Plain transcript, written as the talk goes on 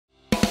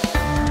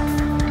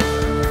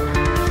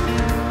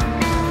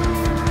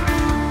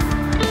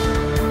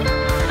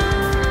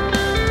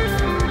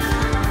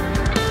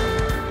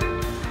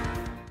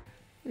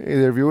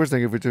there, viewers.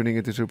 Thank you for tuning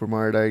into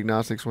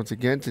Supermariodiagnostics once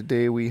again.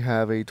 Today we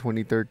have a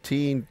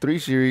 2013 3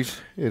 Series.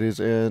 It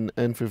is an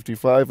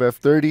N55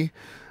 F30,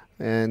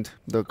 and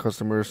the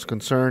customer's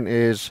concern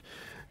is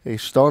a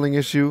stalling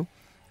issue,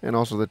 and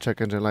also the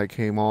check engine light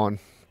came on.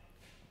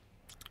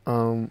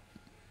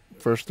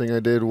 First thing I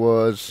did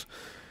was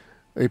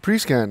a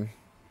pre-scan.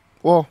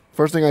 Well,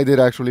 first thing I did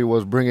actually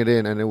was bring it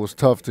in, and it was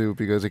tough too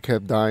because it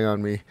kept dying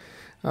on me.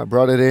 I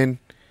brought it in,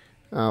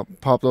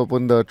 popped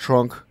open the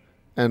trunk,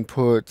 and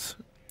put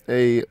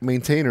a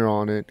maintainer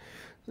on it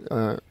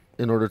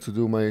in order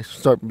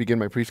to begin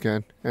my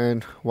pre-scan.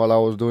 And while I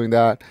was doing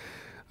that,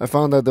 I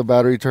found that the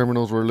battery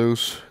terminals were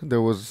loose.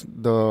 There was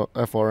the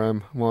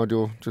FRM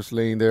module just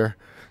laying there.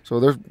 So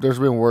there's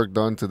been work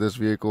done to this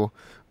vehicle,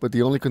 but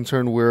the only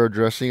concern we're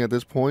addressing at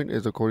this point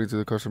is, according to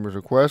the customer's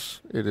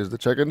request, it is the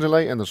check engine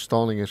light and the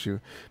stalling issue.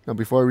 Now,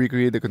 before I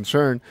recreate the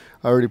concern,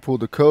 I already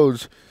pulled the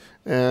codes,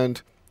 and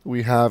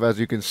we have, as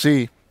you can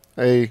see,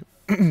 a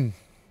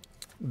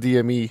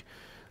DME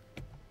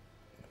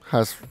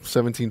has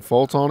 17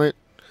 faults on it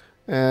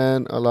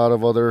and a lot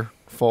of other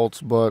faults,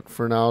 but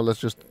for now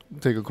let's just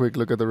take a quick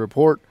look at the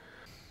report.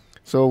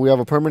 So we have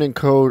a permanent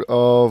code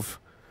of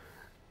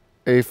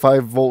a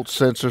 5-volt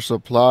sensor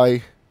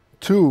supply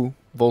to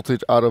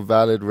voltage out of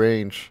valid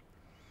range.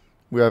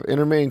 We have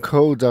intermittent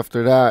codes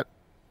after that,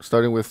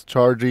 starting with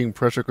charging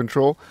pressure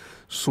control,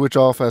 switch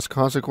off as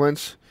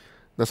consequence.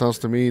 That sounds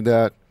to me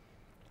that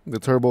the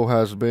turbo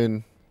has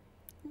been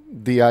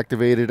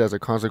deactivated as a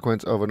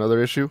consequence of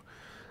another issue.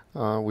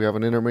 We have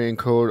an intermittent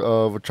code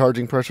of a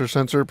charging pressure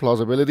sensor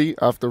plausibility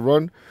after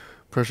run,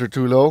 pressure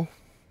too low.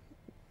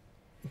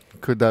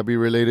 Could that be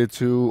related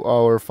to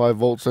our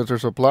 5-volt sensor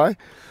supply?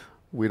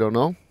 We don't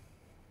know.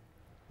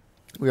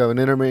 We have an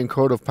intermittent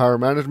code of power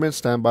management,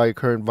 standby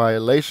current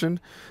violation.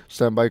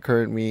 Standby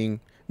current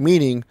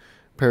meaning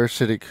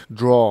parasitic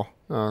draw.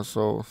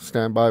 So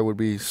standby would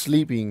be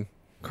sleeping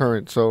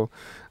current. So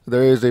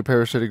there is a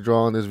parasitic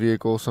draw on this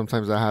vehicle.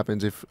 Sometimes that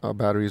happens if a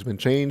battery has been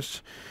changed,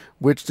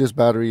 which this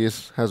battery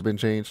has been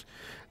changed,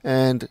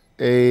 and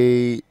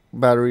a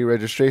battery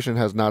registration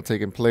has not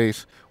taken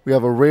place. We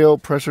have a rail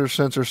pressure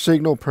sensor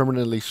signal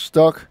permanently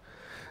stuck.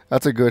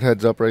 That's a good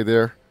heads up right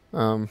there.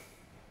 On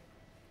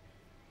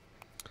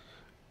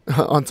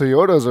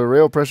Toyotas, a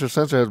rail pressure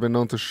sensor has been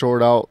known to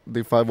short out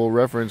the 5-volt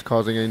reference,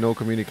 causing a no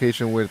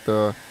communication with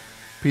the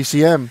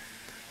PCM.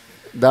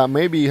 That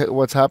may be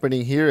what's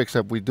happening here,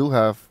 except we do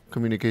have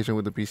communication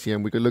with the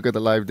PCM. We could look at the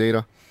live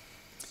data.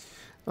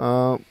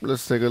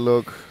 Let's take a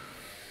look.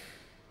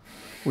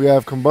 We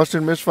have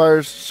combustion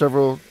misfires,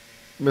 several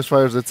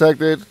misfires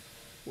detected.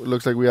 It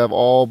looks like we have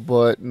all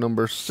but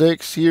number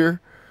 6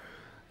 here.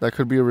 That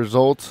could be a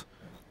result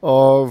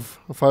of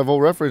a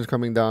 5-volt reference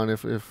coming down.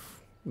 If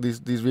these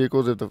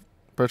vehicles, if the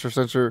pressure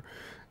sensor,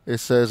 it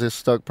says it's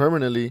stuck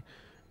permanently,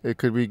 it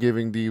could be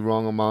giving the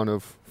wrong amount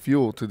of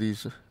fuel to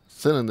these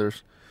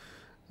cylinders.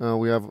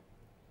 We have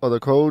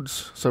other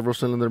codes, several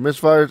cylinder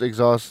misfires,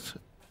 exhaust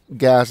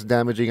gas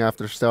damaging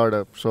after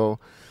startup. So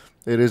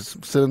it is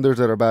cylinders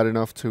that are bad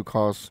enough to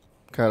cause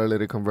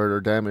catalytic converter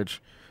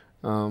damage.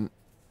 And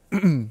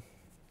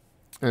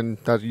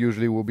that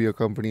usually will be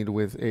accompanied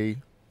with a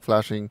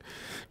flashing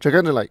check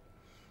engine light.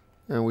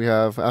 And we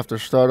have after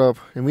startup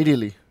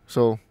immediately.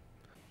 So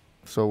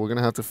we're going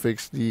to have to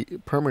fix the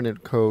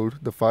permanent code,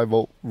 the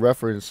 5-volt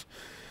reference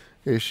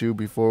issue,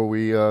 before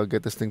we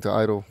get this thing to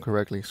idle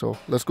correctly. So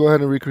let's go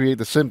ahead and recreate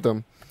the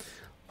symptom.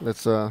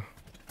 Let's have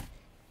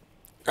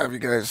you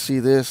guys see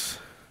this.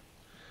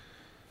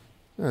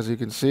 As you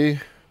can see,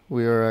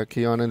 we are at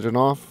key on, engine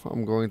off.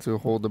 I'm going to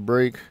hold the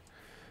brake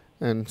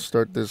and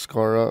start this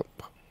car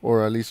up,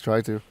 or at least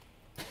try to.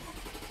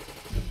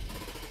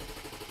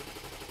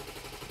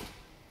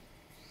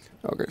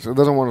 Okay, so it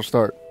doesn't want to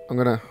start. I'm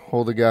going to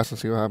hold the gas and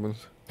see what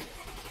happens.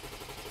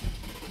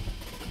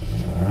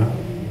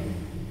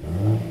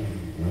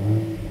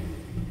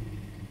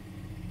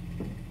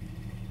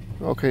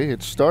 Okay,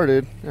 it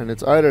started and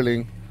it's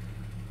idling.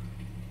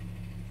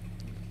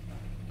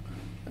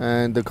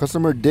 And the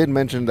customer did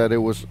mention that it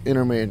was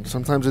intermittent.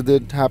 Sometimes it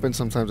did happen,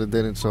 sometimes it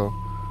didn't. So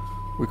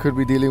we could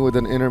be dealing with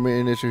an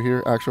intermittent issue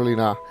here. Actually,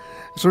 nah.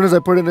 As soon as I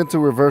put it into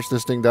reverse,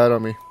 this thing died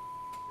on me.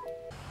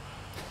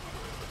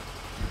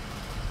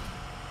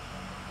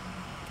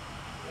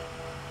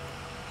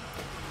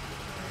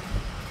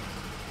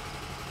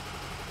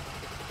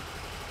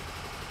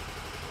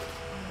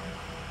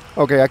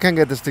 Okay, I can't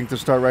get this thing to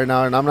start right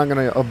now, and I'm not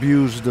going to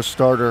abuse the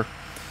starter.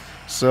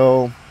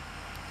 So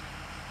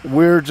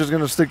we're just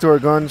going to stick to our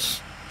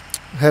guns,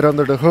 head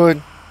under the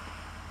hood,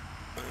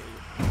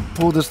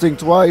 pull this thing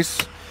twice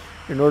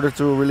in order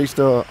to release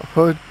the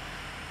hood.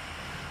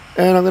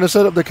 And I'm going to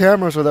set up the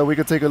camera so that we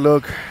can take a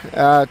look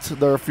at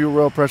the fuel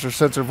rail pressure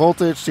sensor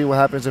voltage, see what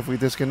happens if we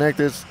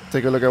disconnect it,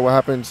 take a look at what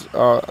happens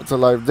to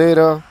live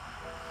data.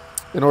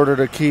 In order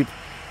to keep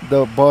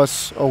the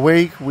bus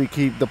awake, we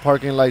keep the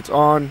parking lights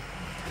on.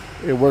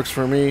 It works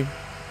for me.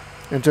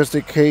 And just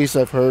in case,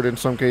 I've heard in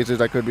some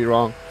cases, I could be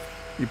wrong,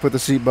 you put the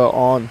seatbelt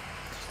on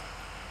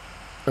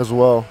as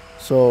well.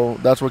 So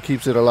that's what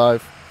keeps it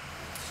alive.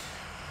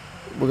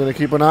 we're going to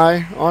keep an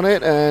eye on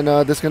it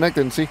and disconnect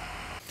it and see.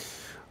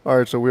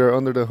 Alright, so we are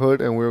under the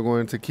hood and we're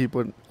going to keep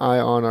an eye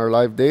on our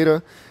live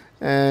data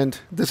and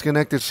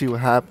disconnect it, see what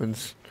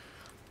happens.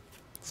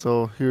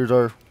 So here's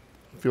our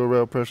fuel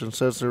rail pressure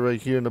sensor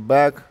right here in the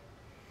back.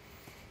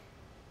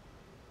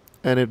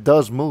 And it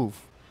does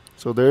move.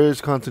 So there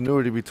is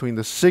continuity between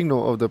the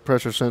signal of the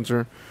pressure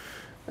sensor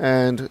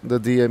and the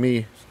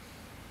DME.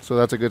 So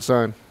that's a good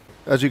sign.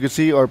 As you can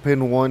see, our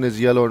pin 1 is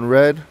yellow and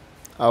red.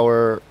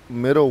 Our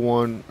middle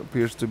one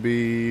appears to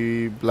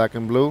be black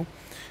and blue.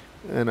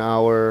 And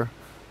our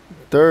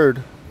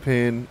third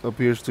pin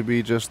appears to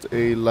be just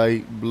a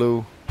light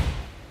blue.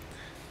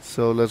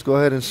 So let's go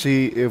ahead and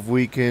see if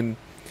we can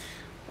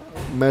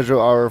measure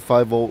our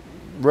 5-volt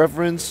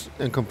reference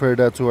and compare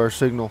that to our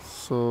signal.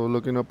 So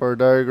looking up our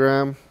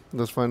diagram,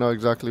 let's find out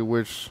exactly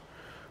which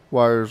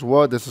wire is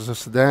what. This is a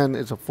sedan,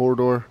 it's a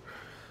 4-door,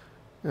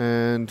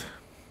 and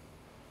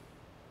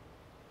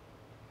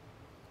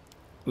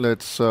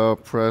let's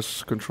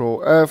press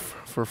Control F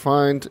for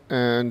find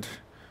and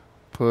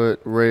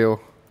put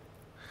rail.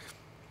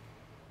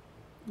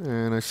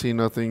 And I see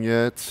nothing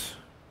yet.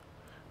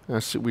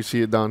 We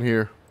see it down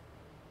here.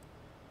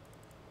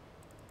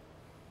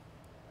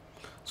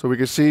 So we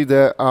can see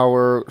that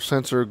our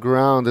sensor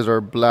ground is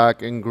our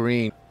black and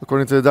green.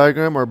 According to the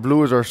diagram, our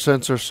blue is our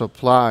sensor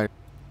supply.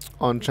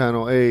 On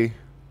channel A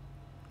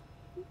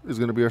is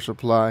going to be our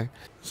supply.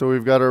 So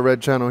we've got our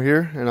red channel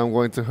here, and I'm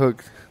going to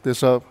hook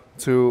this up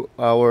to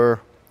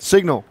our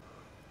signal.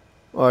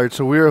 Alright,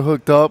 so we are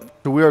hooked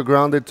up. So we are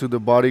grounded to the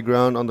body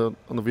ground on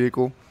the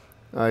vehicle.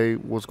 I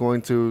was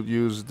going to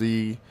use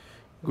the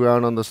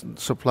ground on the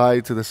supply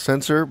to the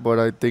sensor, but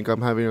I think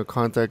I'm having a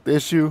contact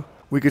issue.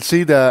 We could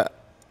see that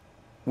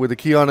with the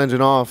key on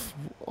engine off,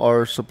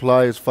 our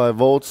supply is 5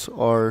 volts,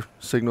 our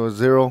signal is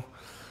 0.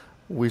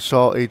 We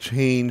saw a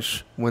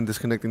change when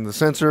disconnecting the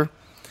sensor.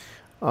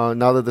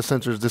 Now that the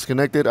sensor is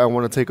disconnected, I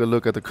want to take a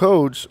look at the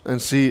codes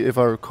and see if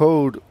our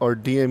code, our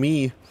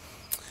DME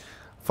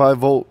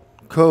 5-volt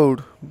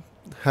code,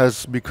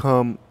 has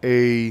become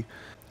a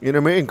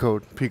intermittent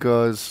code,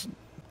 because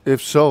if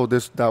so,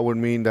 that would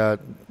mean that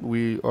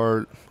we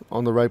are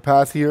on the right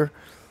path here.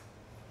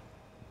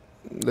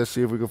 Let's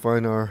see if we can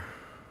find our...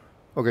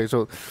 Okay,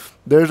 so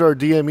there's our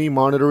DME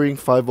monitoring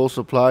 5-volt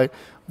supply,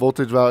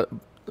 voltage out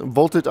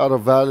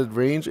of valid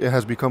range. It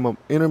has become an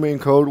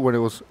intermittent code when it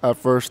was at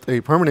first a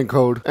permanent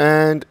code.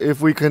 And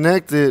if we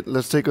connect it,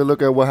 let's take a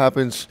look at what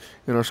happens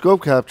in our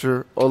scope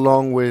capture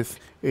along with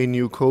a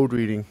new code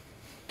reading.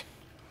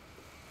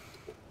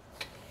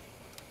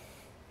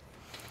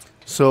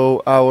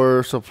 So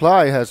our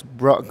supply has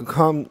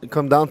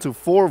come down to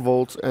 4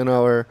 volts, and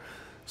our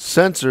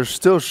sensor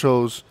still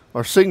shows,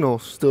 our signal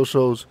still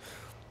shows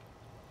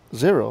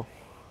 0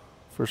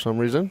 for some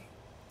reason.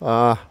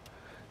 There's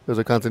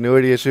a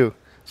continuity issue.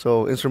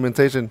 So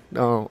instrumentation,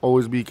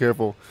 always be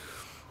careful.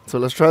 So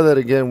let's try that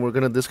again. We're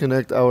going to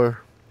disconnect our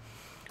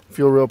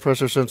fuel rail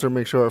pressure sensor,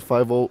 make sure our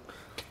 5-volt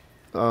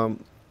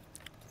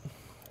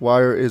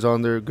wire is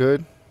on there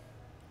good,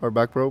 our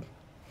back probe.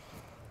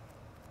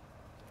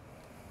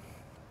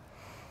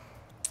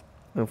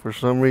 And for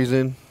some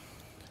reason,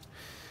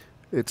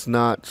 it's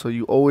not. So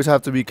you always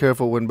have to be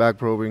careful when back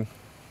probing.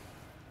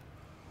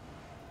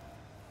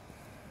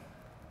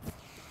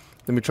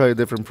 Let me try a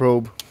different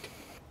probe.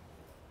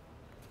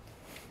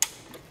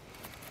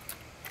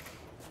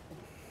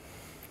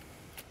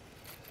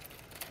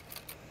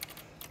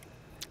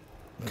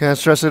 Can't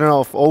stress it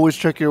enough. Always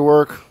check your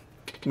work.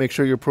 Make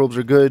sure your probes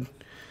are good.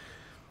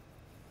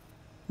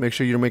 Make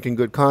sure you're making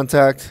good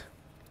contact.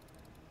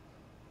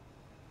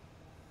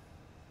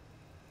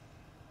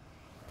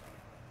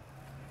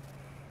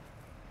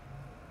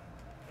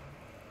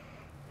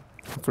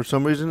 For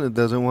some reason, it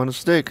doesn't want to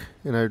stick,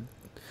 and I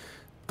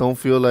don't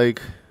feel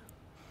like...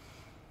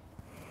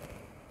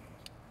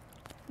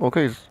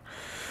 Okay,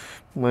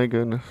 my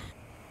goodness.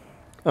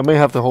 I may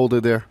have to hold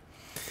it there.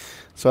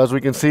 So as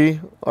we can see,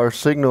 our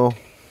signal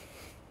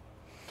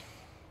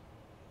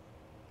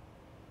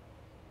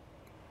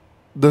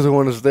doesn't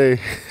want to stay.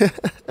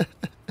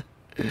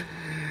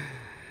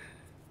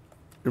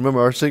 Remember,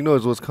 our signal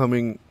is what's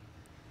coming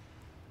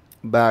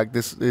back.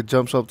 It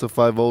jumps up to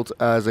 5 volts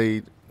as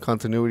a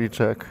continuity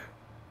check.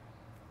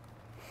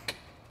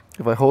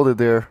 If I hold it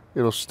there,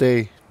 it'll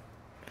stay.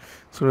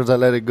 As soon as I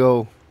let it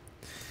go,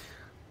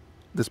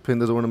 this pin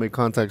doesn't want to make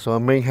contact, so I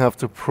may have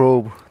to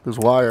probe this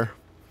wire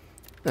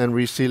and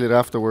reseal it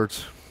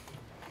afterwards.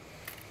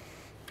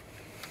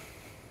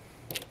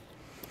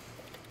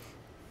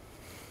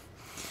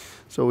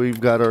 So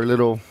we've got our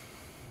little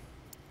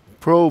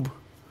probe,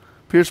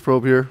 pierce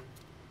probe here,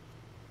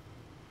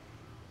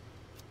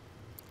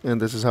 and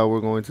this is how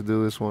we're going to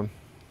do this one.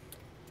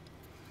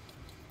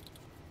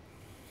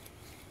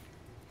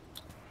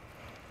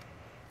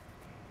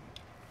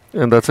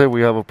 And that's it,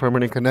 we have a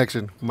permanent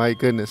connection. My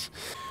goodness.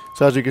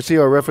 So as you can see,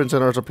 our reference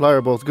and our supply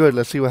are both good.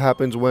 Let's see what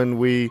happens when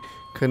we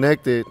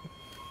connect it.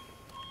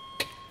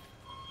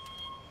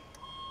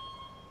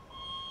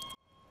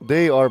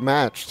 They are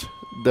matched.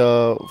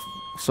 The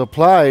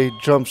supply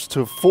jumps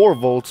to 4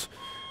 volts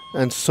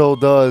and so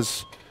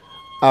does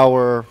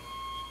our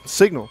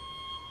signal.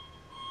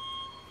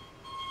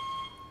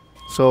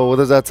 So what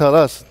does that tell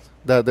us?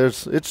 That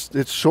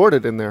it's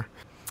shorted in there.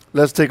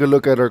 Let's take a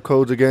look at our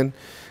codes again,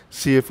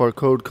 see if our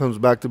code comes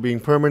back to being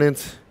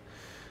permanent,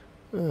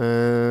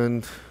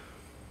 and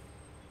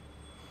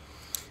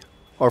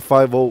our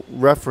 5-volt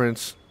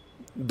reference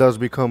does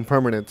become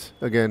permanent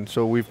again.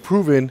 So we've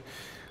proven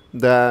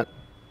that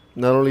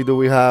not only do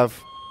we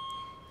have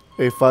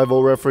a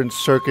 5-volt reference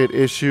circuit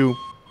issue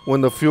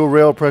when the fuel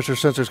rail pressure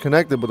sensor is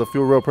connected, but the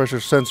fuel rail pressure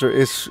sensor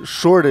is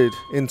shorted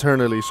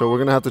internally. So we're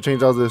going to have to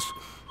change out this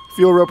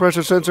fuel rail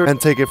pressure sensor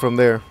and take it from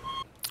there.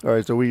 All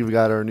right, so we've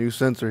got our new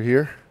sensor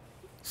here,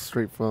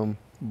 straight from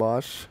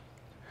Bosch.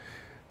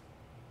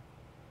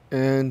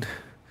 And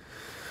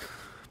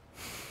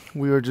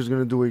we are just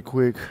going to do a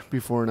quick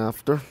before and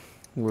after.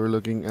 We're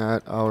looking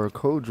at our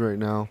codes right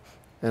now,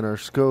 and our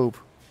scope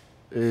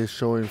is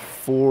showing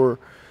 4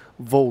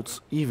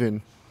 volts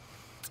even.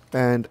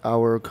 And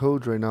our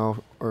codes right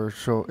now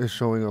is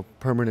showing a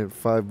permanent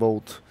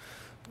 5-volt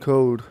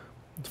code,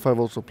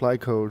 5-volt supply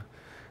code.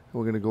 And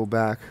we're going to go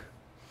back,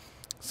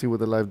 see what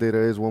the live data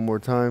is one more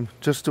time,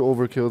 just to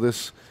overkill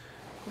this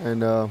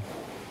and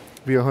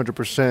be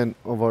 100%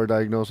 of our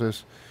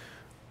diagnosis.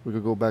 We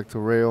could go back to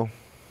rail,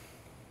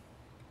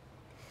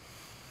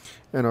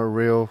 and our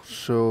rail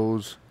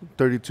shows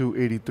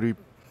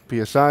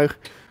 3283 psi.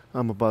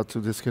 I'm about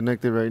to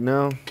disconnect it right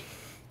now.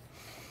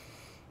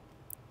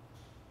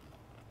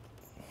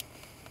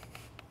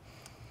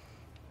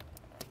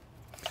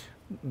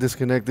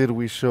 Disconnected,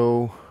 we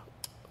show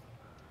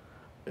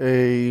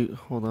a,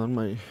 hold on,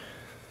 my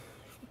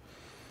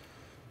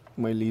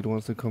lead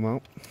wants to come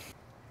out.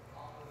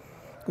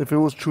 If it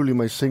was truly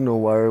my signal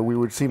wire, we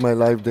would see my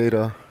live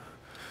data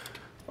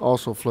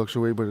also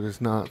fluctuate, but it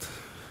is not.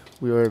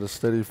 We are at a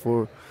steady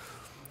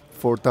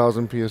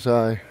 4,000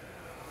 psi.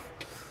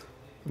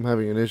 I'm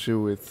having an issue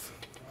with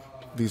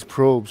these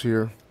probes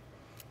here.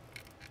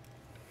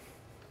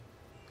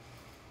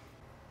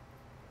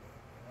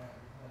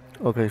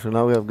 Okay, so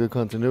now we have good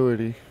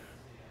continuity,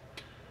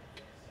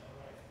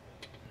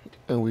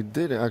 and we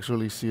did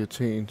actually see a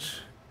change.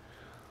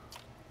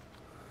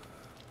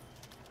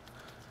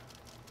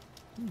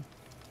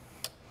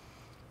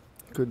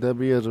 Could that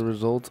be as a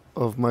result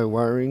of my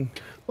wiring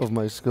of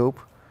my scope?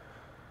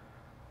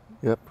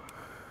 Yep.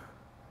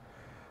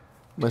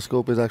 My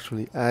scope is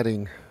actually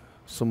adding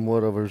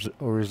somewhat of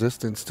a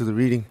resistance to the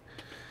reading.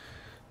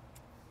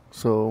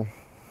 So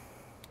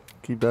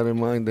keep that in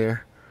mind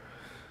there.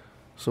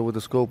 So with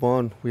the scope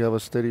on, we have a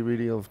steady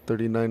reading of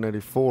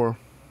 3994.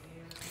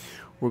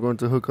 We're going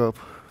to hook up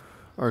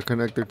our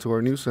connector to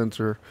our new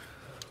sensor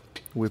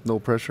with no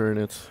pressure in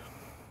it.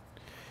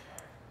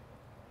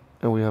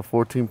 And we have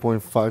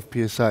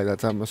 14.5 psi.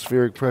 That's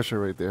atmospheric pressure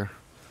right there.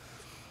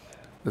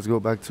 Let's go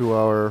back to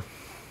our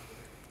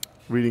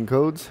reading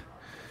codes.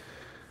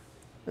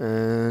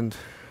 And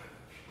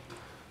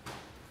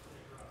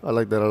I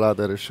like that a lot,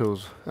 that it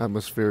shows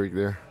atmospheric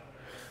there.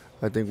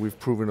 I think we've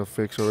proven a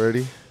fix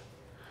already.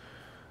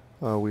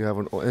 We have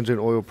an engine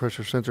oil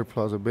pressure sensor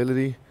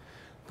plausibility.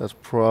 That's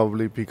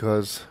probably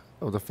because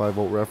of the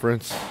 5-volt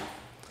reference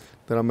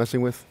that I'm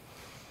messing with.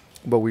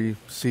 But we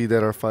see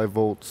that our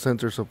 5-volt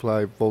sensor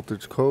supply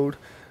voltage code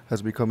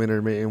has become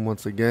intermittent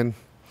once again.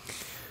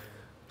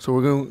 So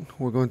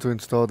we're going to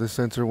install this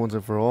sensor once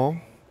and for all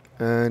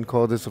and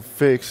call this a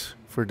fix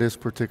for this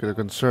particular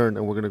concern.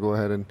 And we're going to go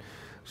ahead and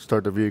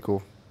start the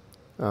vehicle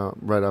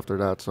right after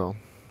that. So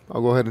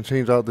I'll go ahead and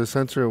change out this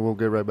sensor and we'll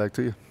get right back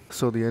to you.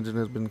 So the engine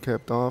has been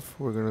kept off.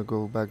 We're going to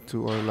go back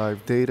to our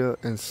live data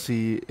and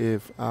see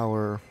if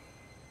our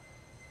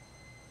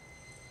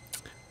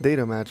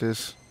data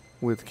matches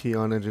with key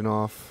on, engine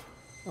off.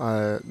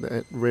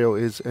 The rail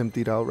is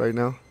emptied out right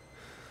now.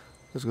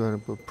 Let's go ahead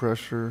and put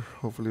pressure.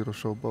 Hopefully it'll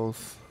show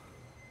both.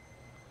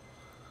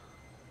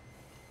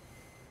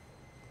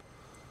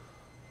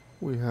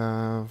 We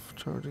have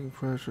charging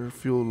pressure,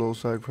 fuel low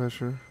side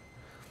pressure,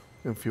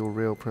 and fuel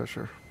rail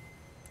pressure.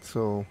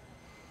 So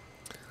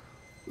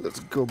let's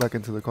go back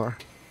into the car.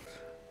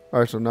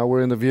 Alright, so now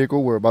we're in the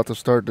vehicle. We're about to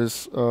start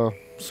this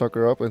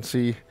sucker up and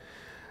see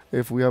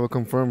if we have a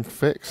confirmed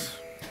fix.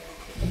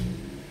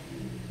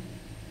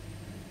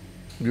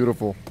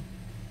 Beautiful.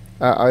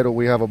 At idle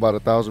we have about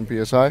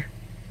 1,000 psi.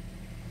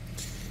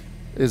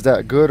 Is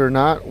that good or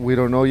not? We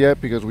don't know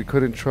yet because we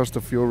couldn't trust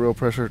the fuel rail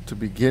pressure to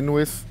begin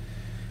with.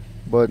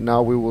 But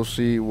now we will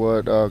see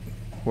what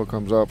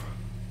comes up.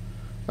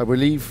 I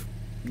believe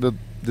the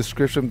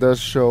description does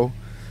show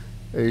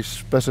a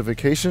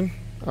specification.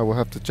 I will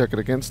have to check it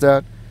against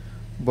that.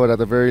 But at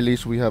the very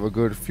least we have a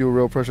good fuel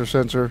rail pressure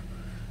sensor.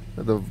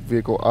 The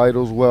vehicle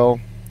idles well.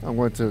 I'm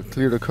going to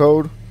clear the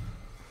code.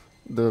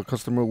 The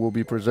customer will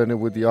be presented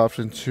with the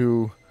option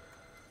to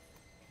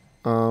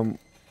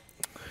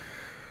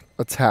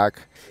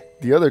attack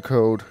the other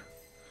code,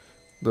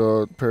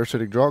 the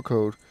parasitic draw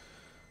code,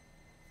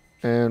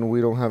 and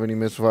we don't have any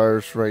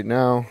misfires right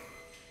now.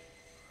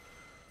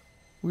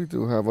 We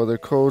do have other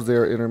codes. They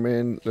are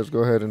intermittent. Let's go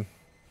ahead and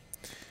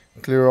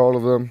clear all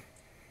of them.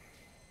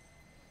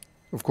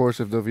 Of course,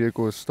 if the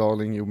vehicle is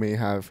stalling, you may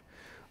have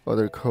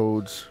other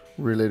codes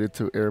related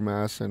to air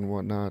mass and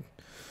whatnot.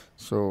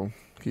 So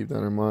keep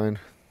that in mind.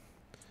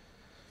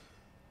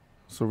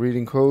 So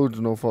reading codes,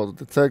 no fault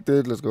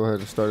detected. Let's go ahead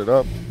and start it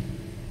up.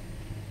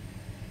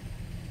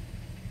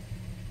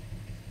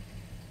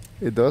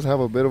 It does have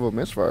a bit of a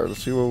misfire.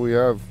 Let's see what we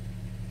have.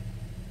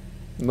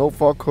 No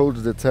fault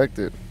codes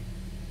detected.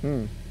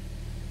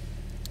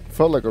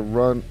 Felt like a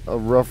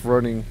rough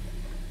running.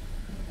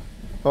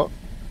 Oh,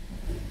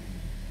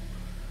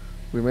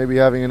 we may be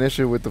having an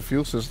issue with the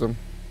fuel system,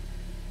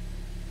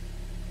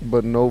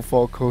 but no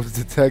fault codes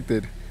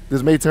detected.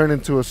 This may turn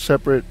into a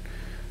separate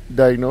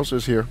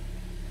diagnosis here.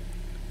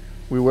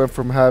 We went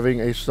from having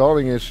a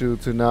stalling issue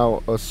to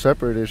now a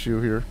separate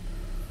issue here.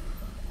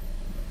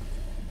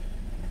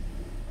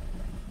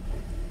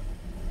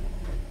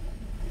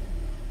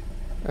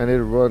 And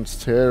it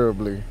runs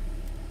terribly.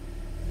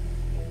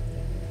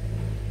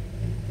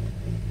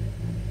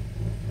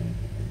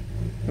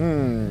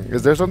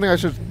 Is there something I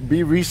should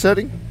be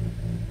resetting?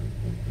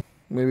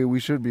 Maybe we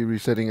should be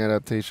resetting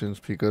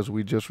adaptations because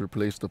we just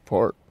replaced the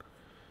part.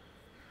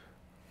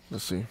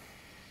 Let's see.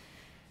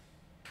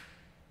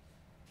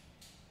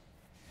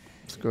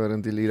 Let's go ahead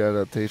and delete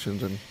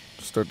adaptations and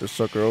start this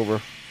sucker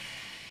over.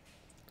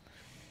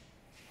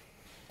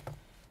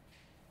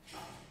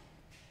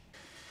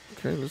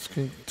 Okay, let's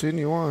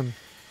continue on.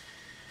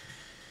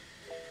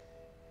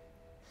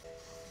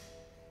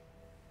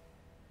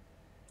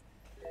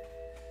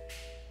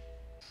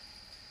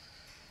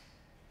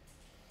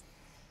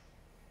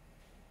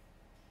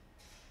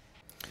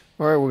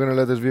 Alright, we're going to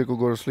let this vehicle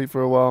go to sleep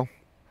for a while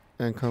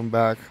and come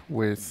back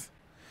with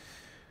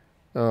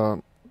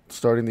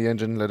starting the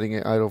engine, letting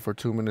it idle for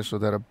 2 minutes so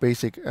that a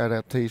basic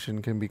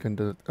adaptation can be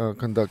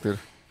conducted.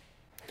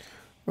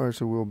 Alright,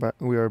 so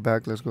we are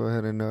back. Let's go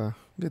ahead and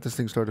get this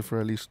thing started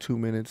for at least 2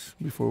 minutes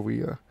before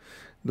we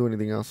do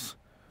anything else.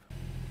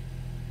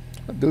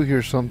 I do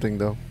hear something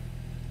though.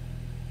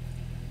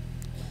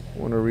 I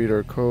want to read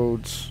our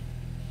codes.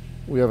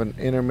 We have an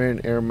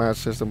intermittent air mass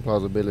system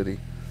plausibility.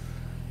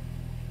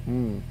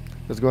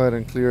 Let's go ahead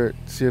and clear it,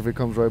 see if it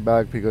comes right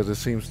back, because it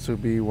seems to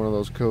be one of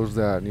those codes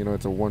that, you know,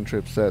 it's a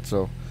one-trip set,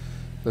 so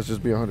let's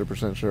just be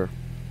 100% sure.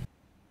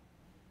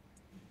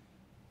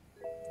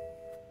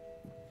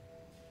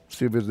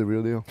 See if it's the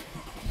real deal.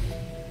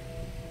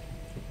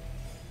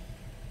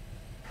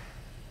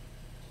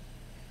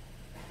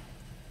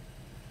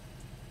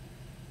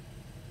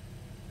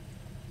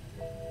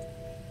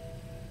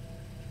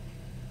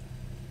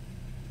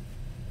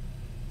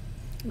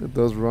 It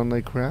does run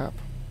like crap.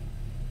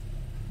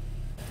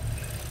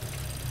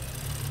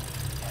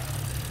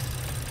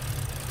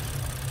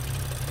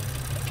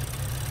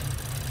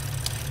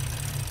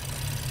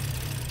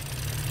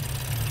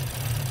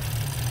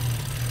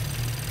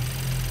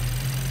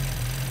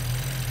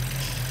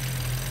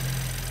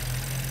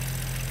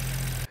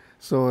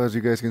 So as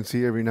you guys can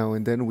see, every now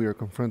and then we are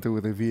confronted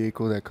with a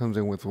vehicle that comes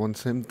in with one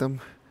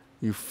symptom.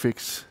 You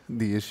fix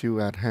the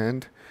issue at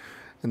hand,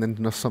 and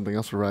then something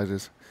else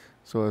arises.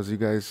 So as you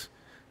guys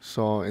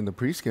saw in the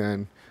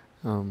pre-scan,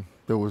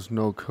 there was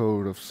no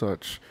code of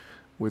such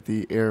with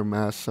the air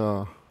mass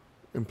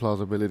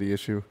implausibility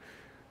issue.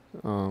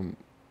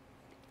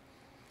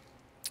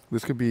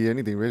 This could be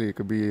anything really. It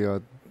could be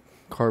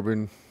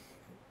carbon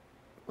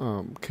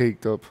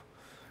caked up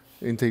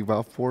intake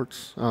valve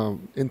ports,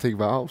 intake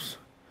valves.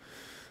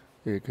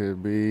 It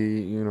could be,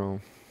 you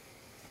know,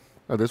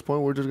 at this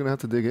point we're just gonna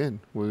have to dig in.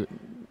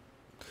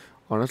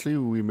 Honestly,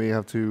 we may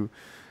have to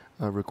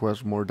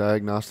request more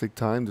diagnostic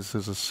time. This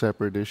is a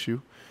separate issue,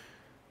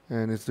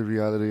 and it's the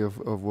reality of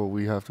what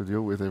we have to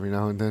deal with every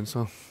now and then.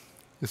 So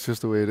it's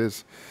just the way it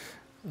is.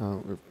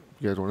 If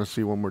you guys want to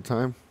see one more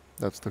time,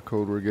 that's the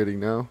code we're getting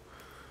now,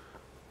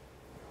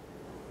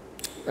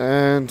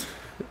 and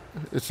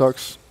it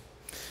sucks,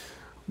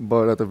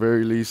 but at the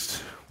very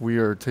least we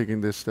are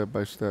taking this step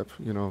by step.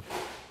 You know,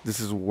 this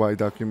is why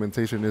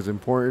documentation is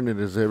important. It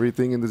is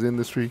everything in this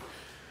industry,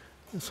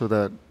 so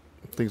that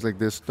things like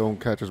this don't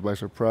catch us by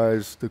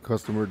surprise. The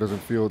customer doesn't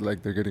feel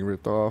like they're getting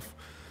ripped off.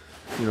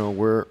 You know,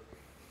 we're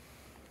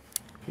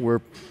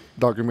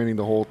documenting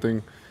the whole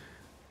thing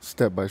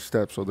step by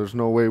step. So there's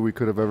no way we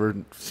could have ever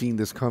seen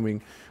this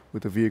coming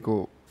with the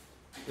vehicle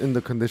in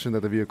the condition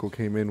that the vehicle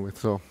came in with.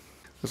 So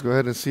let's go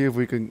ahead and see if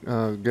we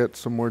can get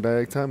some more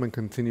diag time and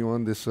continue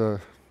on this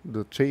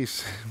the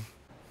chase.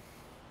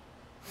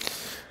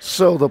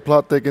 So the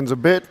plot thickens a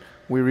bit.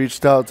 We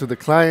reached out to the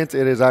client.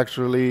 It is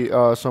actually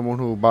someone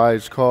who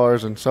buys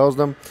cars and sells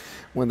them.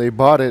 When they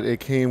bought it, it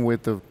came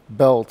with the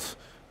belt,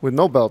 with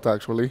no belt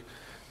actually.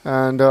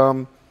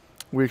 And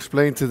we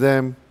explained to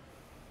them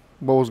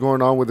what was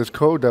going on with this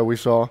code that we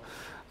saw.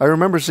 I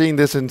remember seeing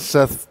this in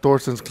Seth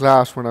Thorson's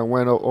class when I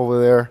went over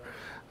there.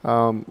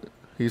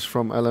 He's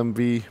from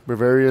LMV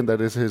Bavarian,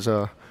 that is his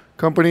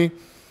company.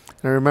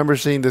 And I remember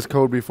seeing this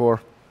code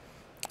before.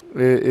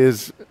 It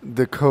is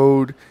the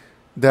code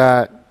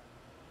that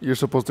you're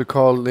supposed to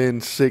call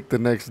in sick the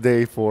next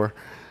day for.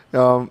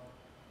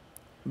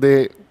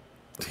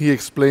 He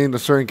explained a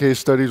certain case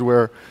studies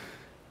where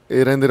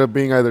it ended up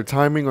being either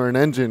timing or an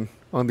engine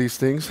on these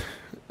things,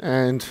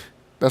 and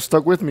that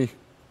stuck with me.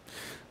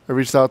 I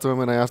reached out to him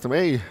and I asked him,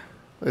 "Hey,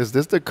 is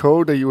this the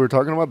code that you were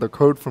talking about, the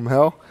code from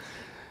hell?"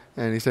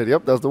 And he said,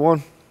 "Yep, that's the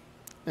one."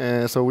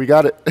 And so we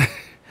got it.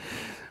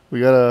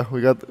 we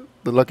got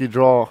the lucky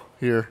draw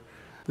here.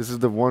 This is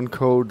the one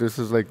code. This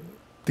is like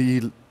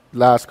the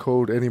last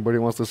code anybody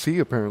wants to see,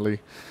 apparently.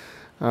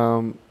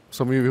 Some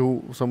of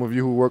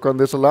you who work on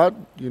this a lot,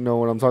 you know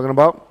what I'm talking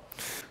about.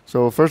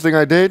 So first thing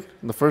I did,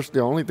 the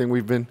only thing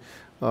we've been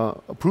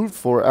approved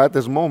for at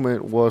this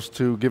moment was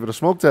to give it a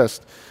smoke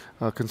test,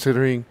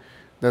 considering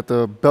that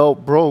the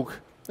belt broke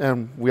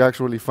and we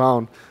actually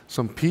found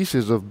some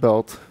pieces of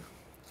belt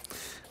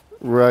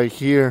right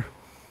here.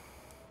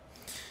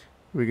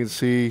 We can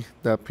see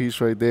that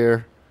piece right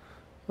there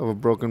of a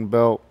broken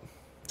belt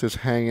just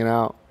hanging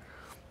out.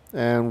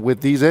 And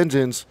with these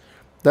engines,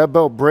 that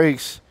belt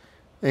breaks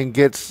and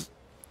gets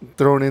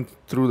thrown in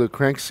through the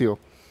crank seal.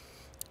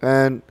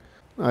 And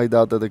I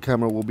doubt that the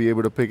camera will be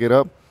able to pick it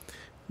up,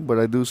 but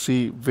I do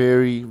see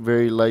very,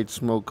 very light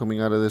smoke coming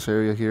out of this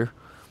area here.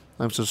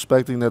 I'm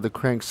suspecting that the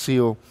crank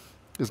seal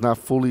is not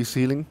fully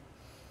sealing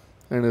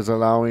and is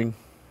allowing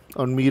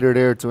unmetered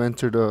air to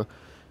enter the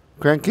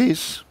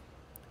crankcase,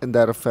 and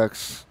that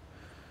affects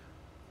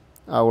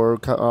our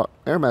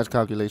air mass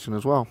calculation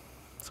as well.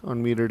 It's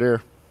unmetered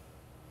air.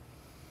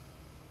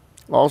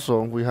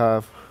 Also, we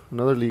have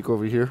another leak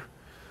over here,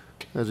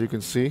 as you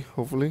can see,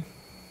 hopefully.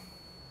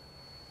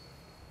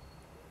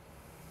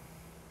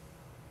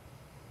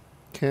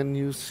 Can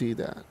you see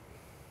that?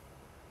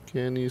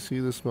 Can you see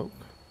the smoke?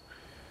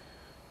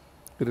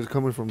 It is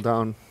coming from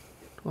down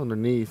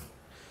underneath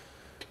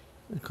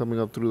and coming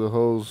up through the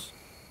hose.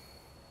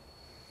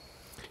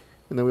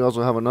 And then we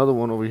also have another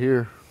one over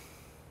here.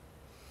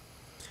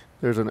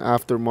 There's an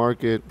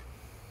aftermarket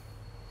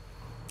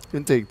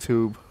intake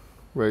tube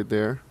right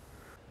there.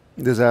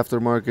 This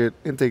aftermarket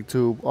intake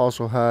tube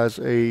also has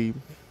a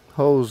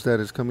hose that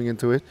is coming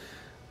into it,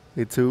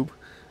 a tube,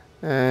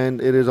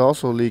 and it is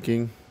also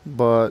leaking,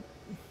 but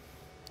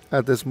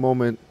at this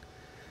moment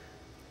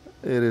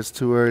it is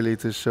too early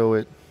to show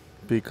it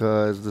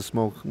because the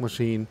smoke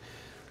machine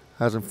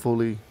hasn't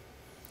fully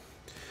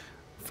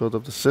filled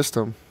up the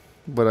system,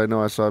 but I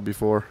know I saw it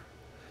before.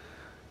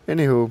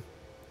 Anywho,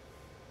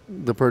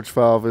 the purge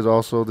valve is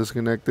also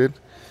disconnected,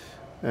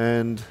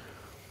 and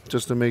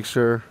just to make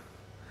sure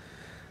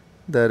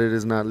that it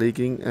is not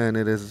leaking, and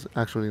it is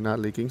actually not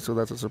leaking, so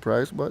that's a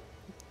surprise, but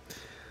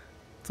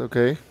it's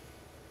okay.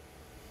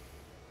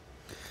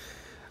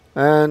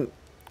 And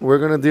we're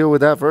gonna deal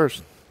with that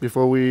first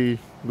before we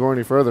go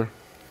any further.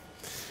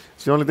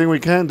 It's the only thing we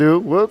can do.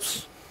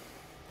 Whoops.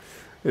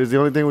 It's the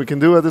only thing we can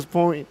do at this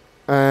point,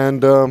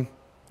 and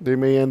they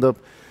may end up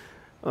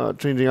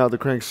changing out the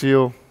crank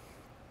seal,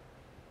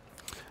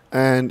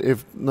 and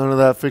if none of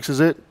that fixes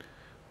it,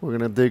 we're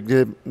gonna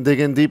dig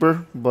in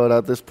deeper. But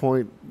at this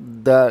point,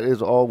 that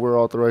is all we're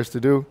authorized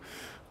to do.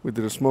 We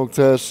did a smoke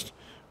test.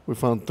 We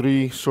found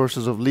 3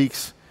 sources of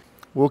leaks.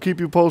 We'll keep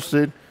you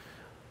posted.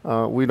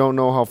 We don't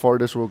know how far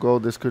this will go.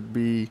 This could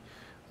be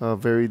a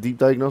very deep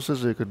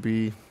diagnosis. It could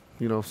be,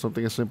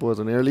 something as simple as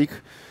an air leak.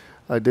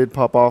 I did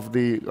pop off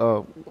the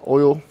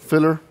oil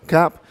filler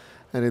cap,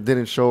 and it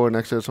didn't show an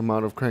excess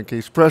amount of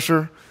crankcase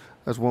pressure,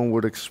 as one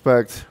would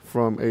expect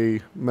from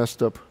a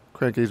messed up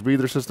crankcase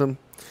breather system.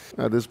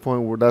 At this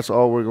point, that's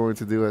all we're going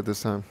to do at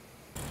this time.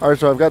 All right,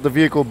 so I've got the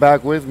vehicle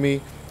back with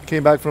me.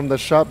 Came back from the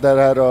shop that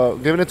had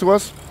given it to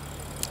us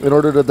in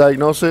order to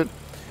diagnose it,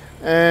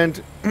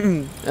 and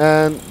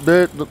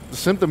the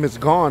symptom is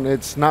gone.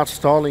 It's not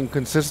stalling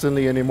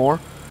consistently anymore,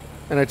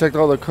 and I checked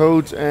all the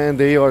codes and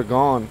they are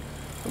gone.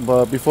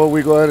 But before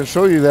we go ahead and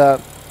show you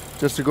that,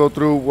 just to go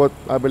through what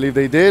I believe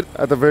they did,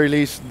 at the very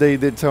least, they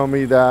did tell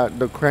me that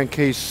the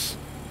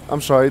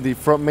the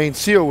front main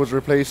seal was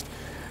replaced.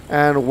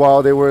 And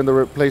while they were in the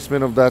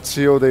replacement of that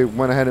seal, they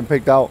went ahead and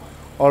picked out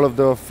all of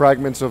the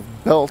fragments of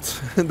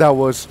belt that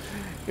was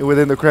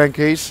within the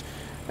crankcase.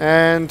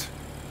 And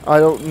I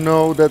don't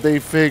know that they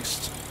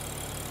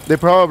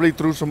probably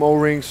threw some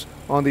O-rings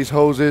on these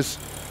hoses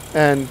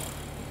and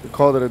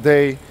called it a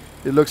day.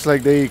 It looks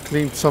like they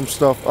cleaned some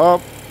stuff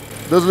up.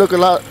 Does look a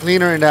lot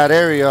cleaner in that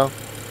area.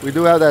 We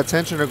do have that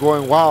tensioner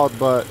going wild,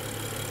 but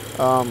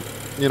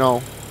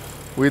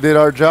we did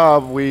our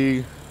job.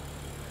 We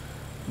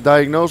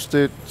diagnosed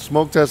it,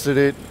 smoke tested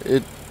it.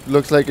 It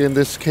looks like in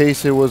this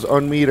case it was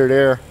unmetered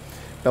air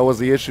that was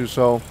the issue.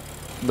 So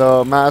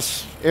the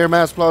air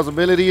mass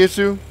plausibility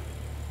issue,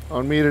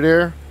 unmetered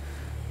air,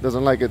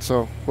 doesn't like it.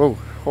 So whoa,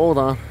 hold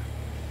on,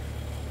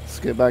 let's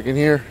get back in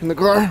here in the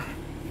car,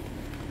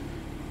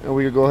 and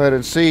we can go ahead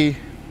and see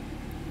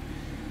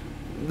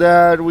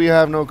that we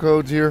have no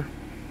codes here.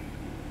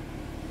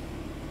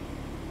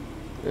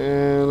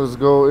 And let's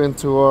go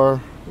into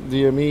our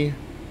DME.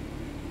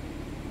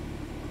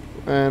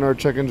 And our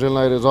check engine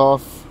light is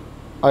off,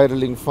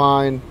 idling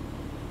fine.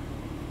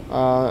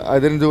 I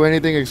didn't do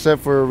anything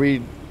except for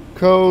read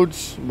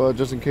codes, but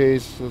just in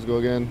case, let's go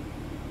again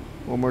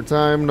one more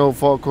time. No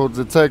fault codes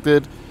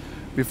detected.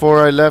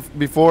 Before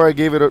I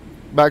gave it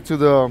back to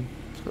the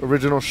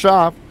original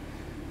shop,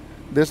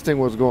 this thing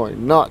was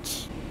going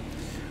nuts.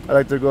 I'd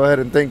like to go ahead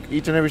and thank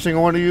each and every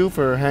single one of you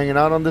for hanging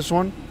out on this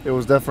one. It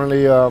was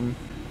definitely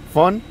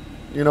fun.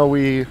 You know,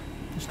 we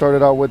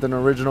started out with an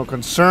original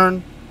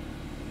concern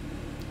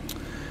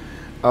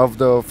of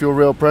the fuel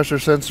rail pressure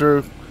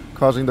sensor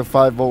causing the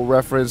 5-volt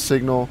reference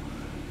signal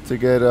to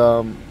get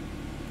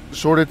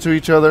shorted to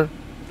each other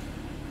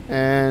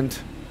and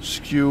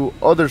skew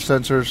other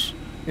sensors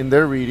in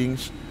their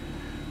readings.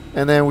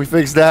 And then we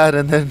fixed that,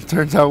 and then it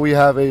turns out we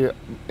have a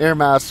air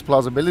mass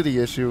plausibility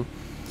issue,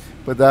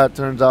 but that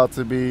turns out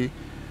to be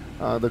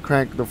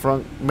the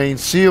front main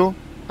seal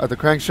at the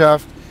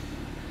crankshaft.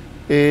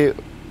 You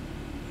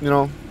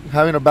know,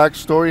 having a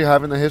backstory,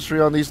 having the history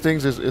on these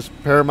things is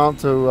paramount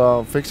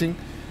to fixing.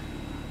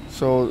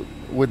 So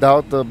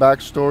without the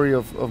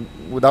backstory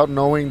without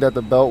knowing that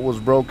the belt was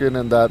broken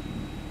and that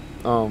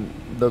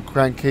the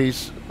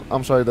crankcase,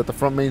 that the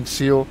front main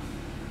seal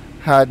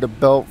had the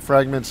belt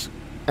fragments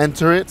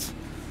enter it,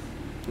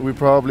 we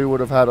probably would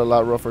have had a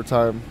lot rougher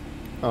time.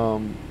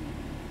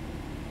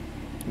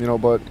 You know,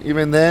 but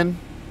even then,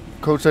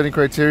 code setting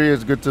criteria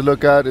is good to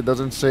look at. It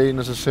doesn't say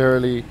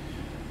necessarily,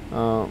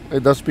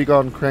 it does speak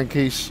on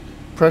crankcase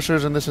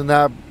pressures and this and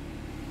that,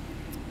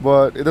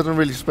 but it doesn't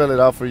really spell it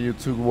out for you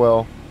too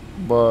well.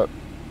 But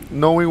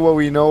knowing what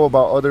we know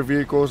about other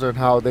vehicles and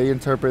how they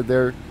interpret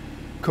their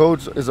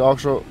codes is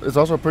also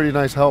a pretty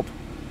nice help.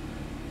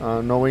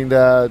 Knowing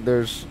that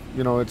there's,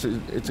 you know, it's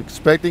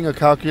expecting a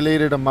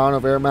calculated amount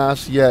of air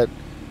mass, yet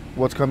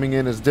what's coming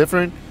in is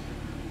different.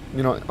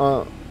 You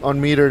know,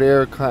 unmetered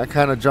air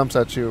kind of jumps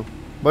at you.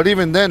 But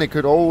even then, it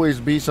could always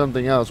be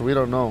something else. We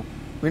don't know.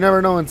 We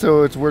never know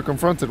until we're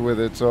confronted with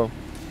it. So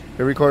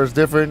every car is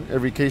different.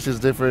 Every case is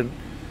different.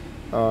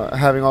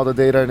 Having all the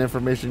data and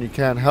information you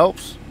can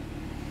helps.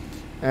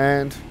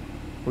 And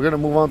we're going to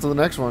move on to the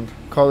next one.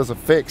 Call this a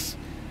fix.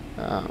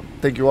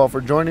 Thank you all for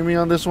joining me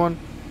on this one.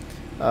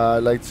 I'd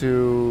like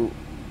to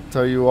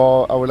tell you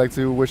all, I would like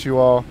to wish you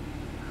all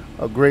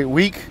a great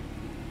week.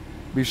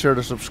 Be sure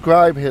to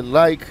subscribe, hit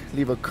like,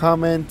 leave a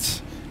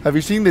comment. Have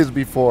you seen this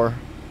before?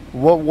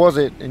 What was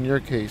it in your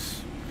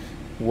case?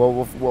 What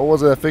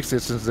was it that fixed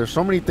it? Since there's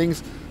so many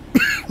things,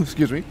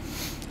 excuse me,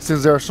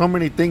 since there are so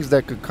many things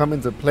that could come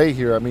into play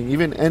here. I mean,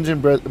 even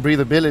engine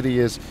breathability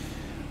is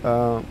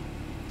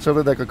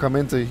something that could come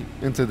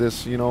into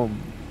this. You know,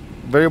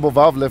 variable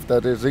valve lift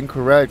that is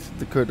incorrect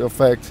that could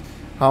affect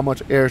how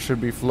much air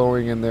should be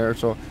flowing in there.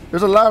 So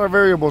there's a lot of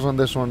variables on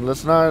this one.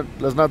 Let's not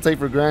take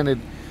for granted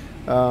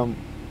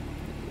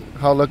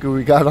how lucky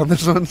we got on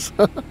this one.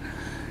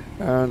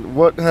 And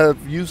what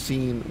have you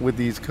seen with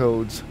these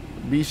codes?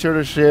 Be sure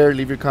to share,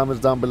 leave your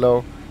comments down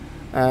below,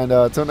 and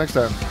until next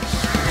time.